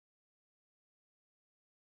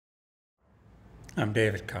I'm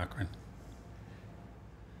David Cochrane.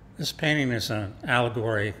 This painting is an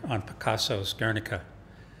allegory on Picasso's Guernica,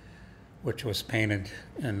 which was painted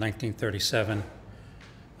in 1937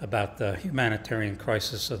 about the humanitarian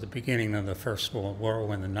crisis of the beginning of the First World War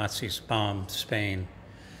when the Nazis bombed Spain.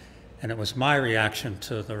 And it was my reaction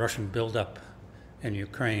to the Russian buildup in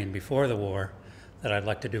Ukraine before the war that I'd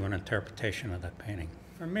like to do an interpretation of that painting.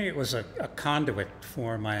 For me, it was a conduit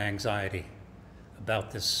for my anxiety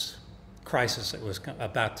about this crisis that was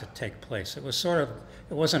about to take place. It was it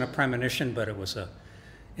wasn't a premonition, but it was an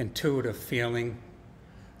intuitive feeling.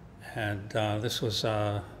 And this was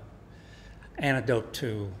an antidote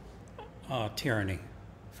to tyranny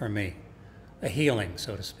for me, a healing,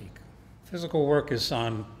 so to speak. Physical work is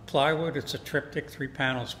on plywood. It's a triptych, 3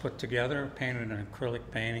 panels put together, painted in an acrylic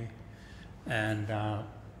painting. And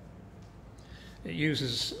it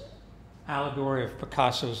uses allegory of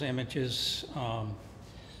Picasso's images.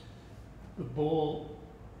 The bull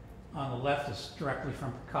on the left is directly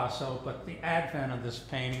from Picasso, but the advent of this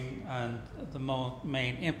painting and the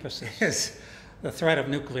main emphasis is the threat of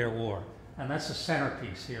nuclear war. And that's the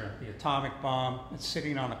centerpiece here, the atomic bomb. It's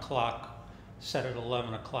sitting on a clock set at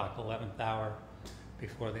 11 o'clock, 11th hour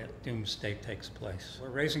before the doomsday takes place. We're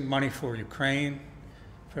raising money for Ukraine,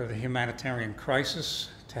 for the humanitarian crisis,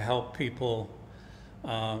 to help people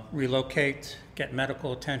relocate, get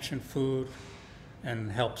medical attention, food,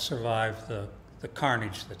 and help survive the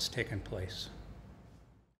carnage that's taken place.